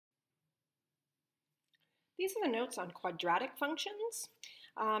These are the notes on quadratic functions.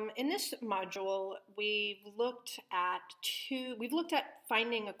 In this module, we've looked at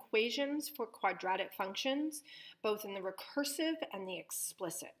finding equations for quadratic functions, both in the recursive and the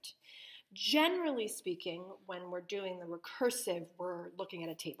explicit. Generally speaking, when we're doing the recursive, we're looking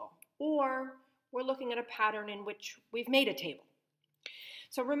at a table, or we're looking at a pattern in which we've made a table.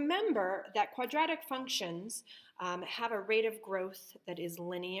 So remember that quadratic functions have a rate of growth that is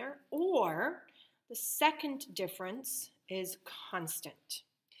linear, or the second difference is constant.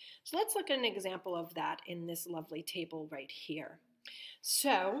 So let's look at an example of that in this lovely table right here.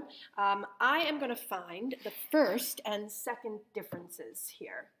 So I am going to find the first and second differences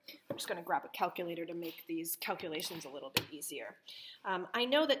here. I'm just going to grab a calculator to make these calculations a little bit easier. I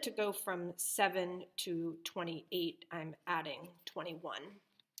know that to go from 7 to 28, I'm adding 21.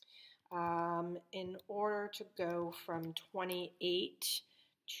 In order to go from 28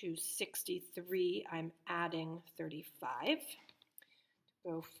 to 63, I'm adding 35.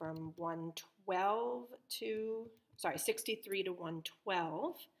 Go from 63 to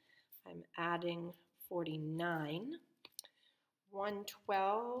 112, I'm adding 49.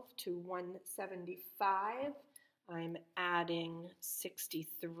 112 to 175, I'm adding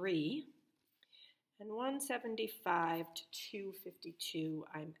 63. And 175 to 252,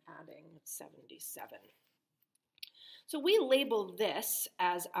 I'm adding 77. So we label this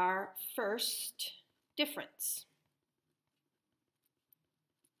as our first difference.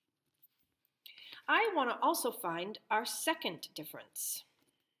 I want to also find our second difference.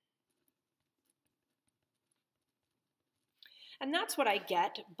 And that's what I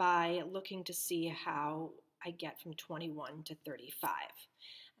get by looking to see how I get from 21 to 35.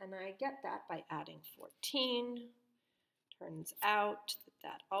 And I get that by adding 14. Turns out that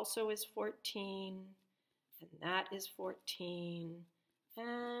that also is 14, and that is 14,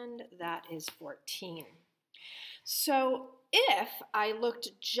 and that is 14. So if I looked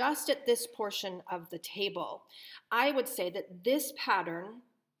just at this portion of the table, I would say that this pattern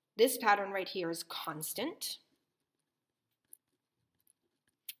right here is constant.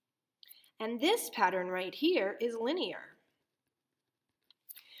 And this pattern right here is linear.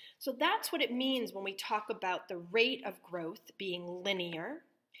 So that's what it means when we talk about the rate of growth being linear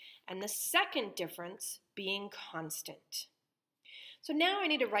and the second difference being constant. So now I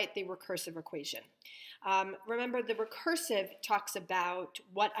need to write the recursive equation. Remember, the recursive talks about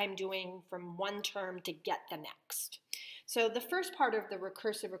what I'm doing from one term to get the next. So the first part of the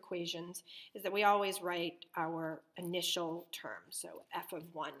recursive equations is that we always write our initial term, so f of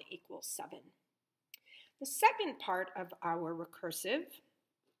 1 equals 7. The second part of our recursive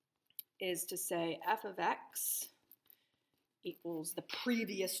is to say f of x equals the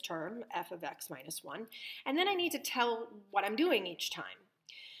previous term, f of x minus 1, and then I need to tell what I'm doing each time.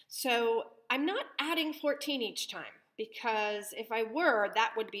 So I'm not adding 14 each time, because if I were,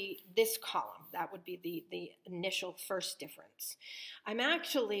 that would be this column. That would be the initial first difference. I'm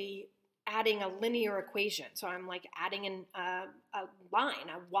actually adding a linear equation. So I'm like adding in a line,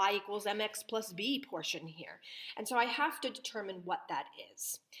 a y equals mx plus b portion here. And so I have to determine what that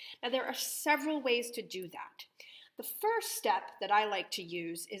is. Now there are several ways to do that. The first step that I like to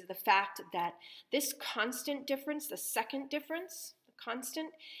use is the fact that this constant difference, the second difference, the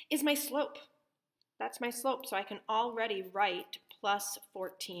constant, is my slope. That's my slope, so I can already write plus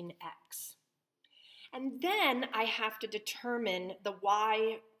 14x. And then I have to determine the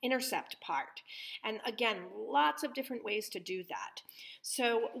y-intercept part. And again, lots of different ways to do that.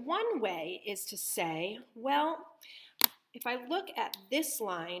 So one way is to say, well, if I look at this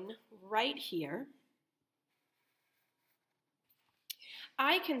line right here,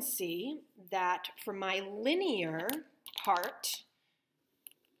 I can see that for my linear part,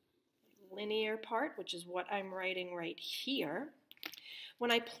 which is what I'm writing right here, when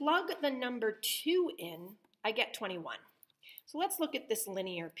I plug the number 2 in, I get 21. So let's look at this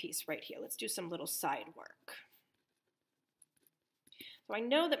linear piece right here. Let's do some little side work. So I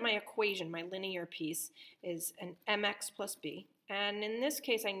know that my equation, my linear piece, is an mx plus b. And in this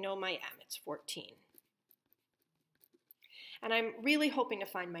case, I know my m, it's 14. And I'm really hoping to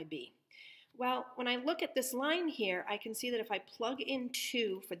find my b. Well, when I look at this line here, I can see that if I plug in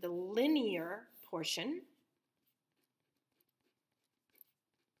 2 for the linear portion,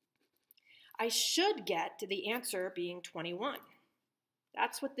 I should get to the answer being 21.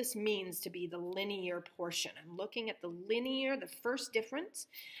 That's what this means to be the linear portion. I'm looking at the linear, the first difference,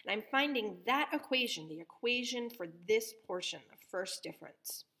 and I'm finding that equation, the equation for this portion, the first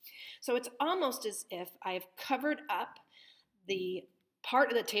difference. So it's almost as if I've covered up the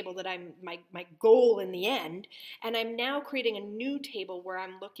part of the table that my goal in the end, and I'm now creating a new table where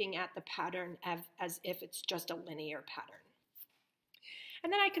I'm looking at the pattern as if it's just a linear pattern.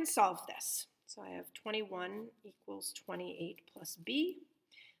 And then I can solve this. So I have 21 equals 28 plus b.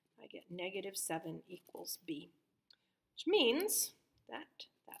 I get negative 7 equals b, which means that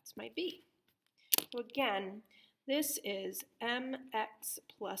that's my b. So again, this is mx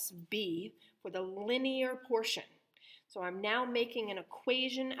plus b for the linear portion. So I'm now making an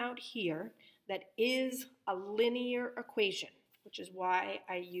equation out here that is a linear equation, which is why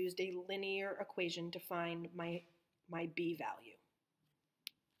I used a linear equation to find my b value.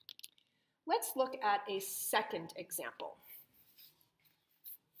 Let's look at a second example.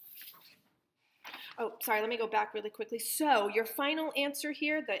 Oh, sorry, let me go back really quickly. So your final answer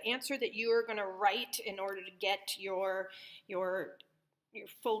here, the answer that you are going to write in order to get your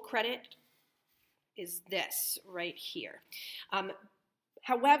full credit is this right here.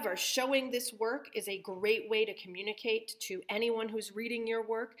 However, showing this work is a great way to communicate to anyone who's reading your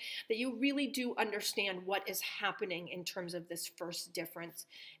work that you really do understand what is happening in terms of this first difference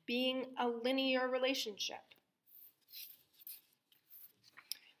being a linear relationship.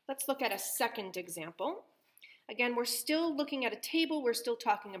 Let's look at a second example. Again, we're still looking at a table. We're still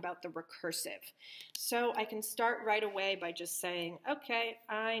talking about the recursive. So I can start right away by just saying, okay,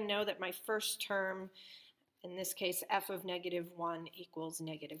 I know that my first term, in this case, f of negative 1 equals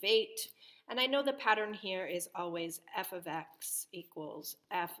negative 8. And I know the pattern here is always f of x equals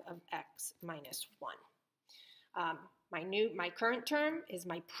f of x minus 1. My current term is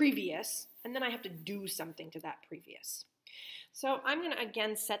my previous, and then I have to do something to that previous. So I'm going to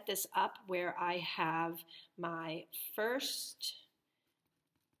again set this up where I have my first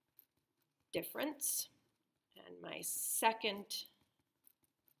difference and my second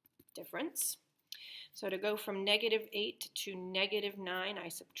difference. So to go from negative 8 to negative 9, I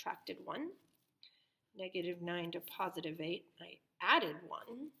subtracted 1. Negative 9 to positive 8, I added 1.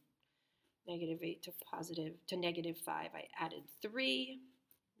 Negative 8 to negative 5, I added 3.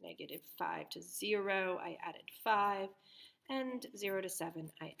 Negative 5 to 0, I added 5. And 0 to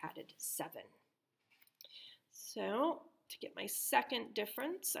 7, I added 7. So to get my second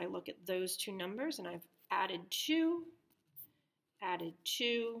difference, I look at those two numbers, and I've added 2, added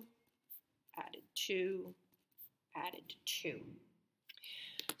 2, added 2, added 2.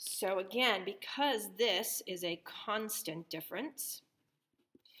 So again, because this is a constant difference,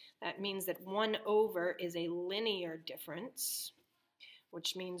 that means that 1 over is a linear difference,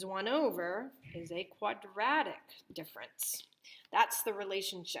 which means 1 over is a quadratic difference. That's the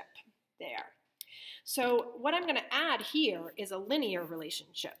relationship there. So what I'm going to add here is a linear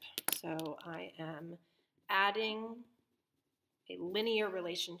relationship. So I am adding a linear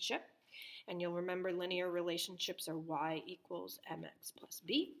relationship, and you'll remember linear relationships are y equals mx plus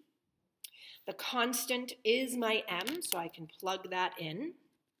b. The constant is my m, so I can plug that in.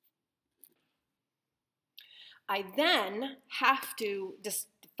 I then have to just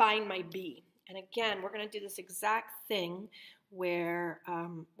find my b. And again, we're going to do this exact thing where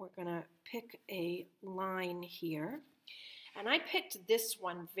we're going to pick a line here. And I picked this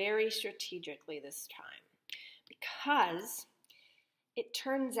one very strategically this time because it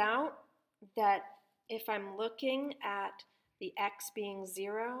turns out that if I'm looking at the x being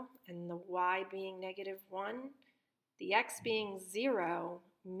 0 and the y being negative 1, the x being 0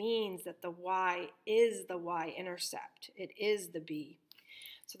 means that the y is the y-intercept. It is the b.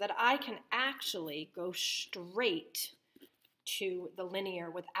 So that I can actually go straight to the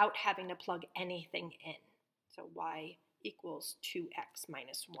linear without having to plug anything in. So y equals 2x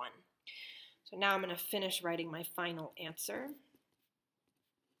minus 1. So now I'm going to finish writing my final answer.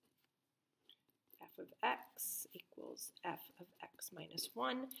 F of x equals f of x minus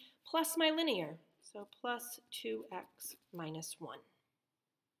 1 plus my linear. So plus 2x minus 1.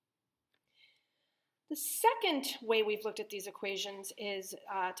 The second way we've looked at these equations is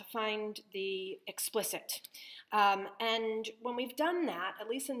to find the explicit. And when we've done that, at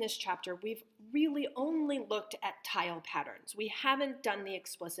least in this chapter, we've really only looked at tile patterns. We haven't done the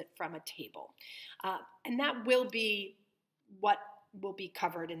explicit from a table. And that will be what will be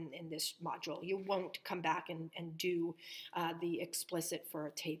covered in this module. You won't come back and do the explicit for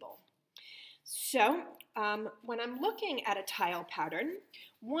a table. So when I'm looking at a tile pattern,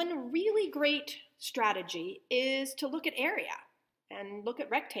 one really great strategy is to look at area and look at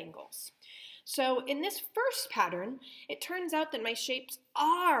rectangles. So in this first pattern, it turns out that my shapes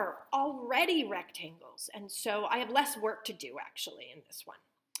are already rectangles, and so I have less work to do actually in this one.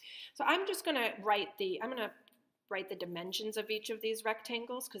 So I'm just going to write the dimensions of each of these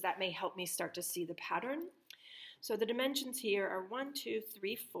rectangles because that may help me start to see the pattern. So the dimensions here are 1, 2,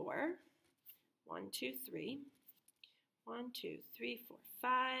 3, 4, 1, 2, 3, 1, 2, 3, 4,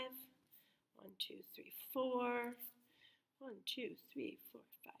 5, 1, 2, 3, 4, 1, 2, 3, 4,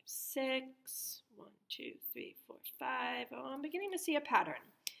 5, 6, 1, 2, 3, 4, 5. Oh, I'm beginning to see a pattern.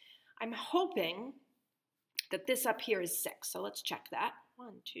 I'm hoping that this up here is 6, so let's check that. 1,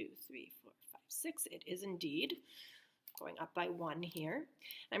 2, 3, 4, 5, 6. It is indeed going up by 1 here.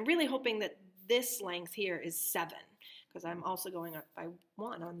 I'm really hoping that this length here is 7, because I'm also going up by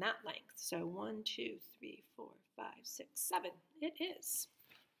 1 on that length. So 1, 2, 3, 4, 5, 6, 7. It is.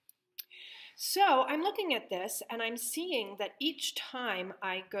 So I'm looking at this and I'm seeing that each time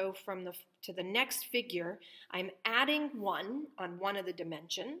I go from to the next figure, I'm adding 1 on one of the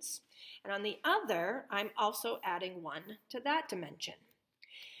dimensions, and on the other, I'm also adding 1 to that dimension.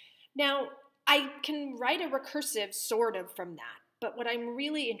 Now, I can write a recursive sort of from that, but what I'm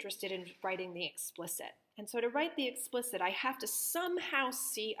really interested in is writing the explicit. And so to write the explicit, I have to somehow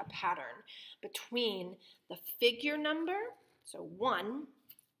see a pattern between the figure number, so 1,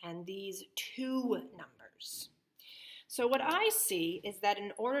 and these 2 numbers. So what I see is that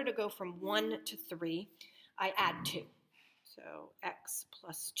in order to go from 1 to 3, I add 2. So x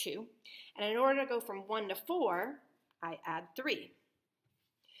plus 2. And in order to go from 1 to 4, I add 3.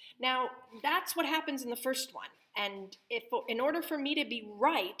 Now, that's what happens in the first one. And in order for me to be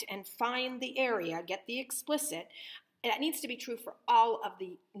right and find the area, get the explicit, that needs to be true for all of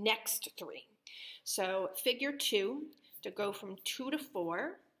the next 3. So figure 2, to go from 2 to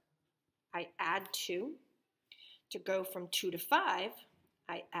 4, I add 2. To go from 2 to 5,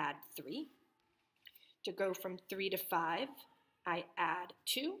 I add 3. To go from 3 to 5, I add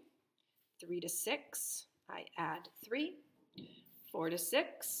 2. 3 to 6, I add 3. 4 to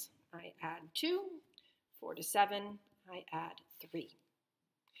 6, I add 2. 4 to 7, I add 3.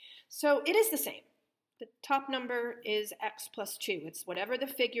 So it is the same. The top number is x plus 2. It's whatever the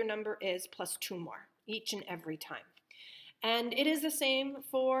figure number is plus 2 more each and every time. And it is the same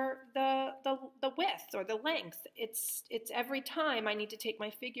for the width or the length. It's every time I need to take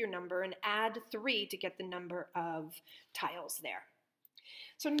my figure number and add 3 to get the number of tiles there.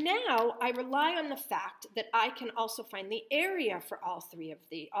 So now I rely on the fact that I can also find the area for all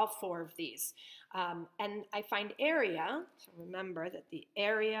 4 of these. And I find area, so remember that the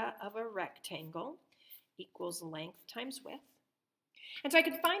area of a rectangle equals length times width. And so I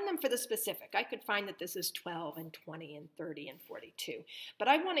could find them for the specific. I could find that this is 12 and 20 and 30 and 42. But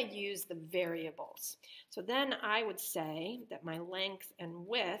I want to use the variables. So then I would say that my length and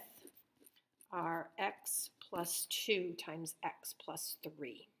width are x plus 2 times x plus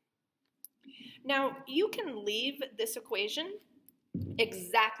 3. Now, you can leave this equation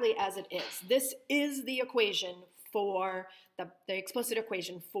exactly as it is. This is the equation for the explicit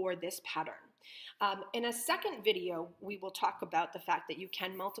equation for this pattern. In a second video, we will talk about the fact that you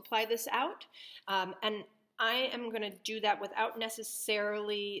can multiply this out, and I am going to do that without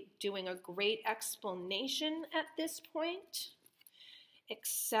necessarily doing a great explanation at this point,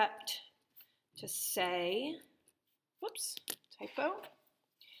 except to say, whoops, typo,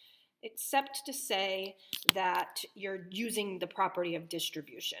 except to say that you're using the property of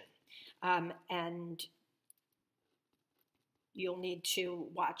distribution, and you'll need to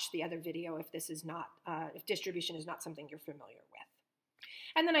watch the other video if this is not, if distribution is not something you're familiar with.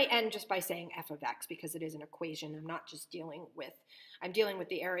 And then I end just by saying f of x because it is an equation. I'm not just dealing with, I'm dealing with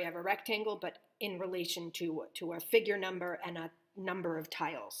the area of a rectangle, but in relation to a figure number and a number of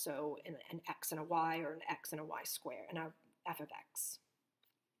tiles. So an x and a y, or an x and a y square, and a f of x.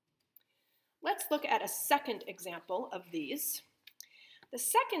 Let's look at a second example of these. The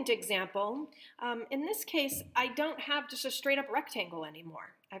second example, in this case, I don't have just a straight up rectangle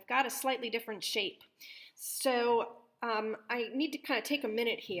anymore. I've got a slightly different shape. So I need to kind of take a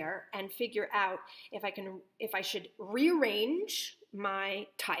minute here and figure out if I should rearrange my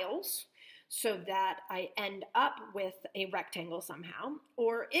tiles so that I end up with a rectangle somehow,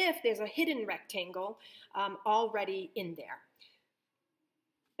 or if there's a hidden rectangle already in there.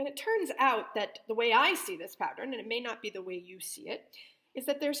 And it turns out that the way I see this pattern, and it may not be the way you see it, is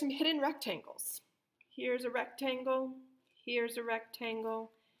that there's some hidden rectangles. Here's a rectangle, here's a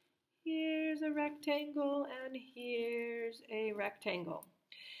rectangle, here's a rectangle, and here's a rectangle.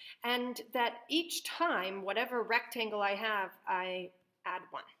 And that each time, whatever rectangle I have, I add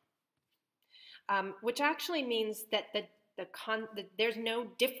 1. Which actually means that there's no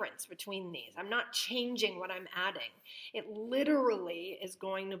difference between these. I'm not changing what I'm adding. It literally is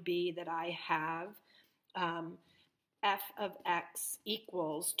going to be that I have f of x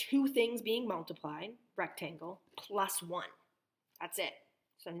equals 2 things being multiplied, rectangle, plus 1. That's it.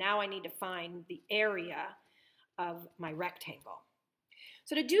 So now I need to find the area of my rectangle.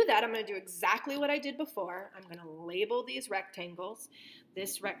 So to do that, I'm going to do exactly what I did before. I'm going to label these rectangles.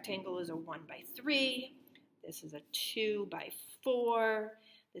 This rectangle is a 1 by 3. This is a 2 by 4.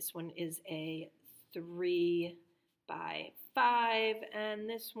 This one is a 3 by 5. And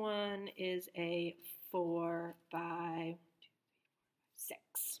this one is a 4 by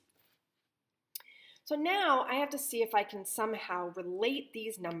 6. So now I have to see if I can somehow relate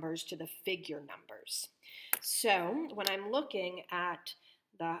these numbers to the figure numbers. So when I'm looking at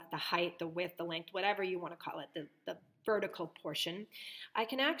the height, the width, the length, whatever you want to call it, the vertical portion, I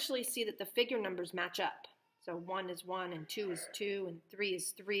can actually see that the figure numbers match up. So 1 is 1, and 2 is 2, and 3 is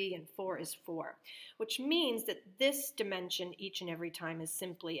 3, and 4 is 4, which means that this dimension each and every time is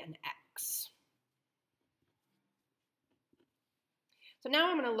simply an x. So now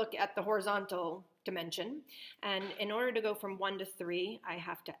I'm going to look at the horizontal dimension, and in order to go from 1 to 3, I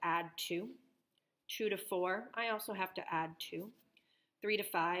have to add 2. 2 to 4, I also have to add 2. 3 to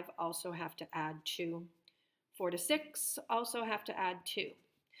 5, also have to add 2. 4 to 6, also have to add 2,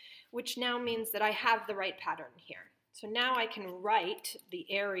 which now means that I have the right pattern here. So now I can write the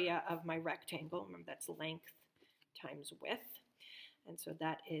area of my rectangle. Remember, that's length times width. And so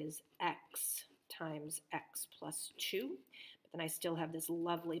that is x times x plus 2. But then I still have this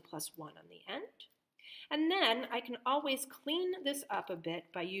lovely plus 1 on the end. And then I can always clean this up a bit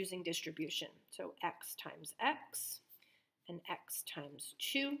by using distribution. So x times x and x times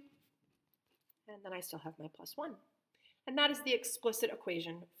 2. And then I still have my plus 1. And that is the explicit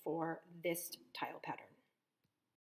equation for this tile pattern.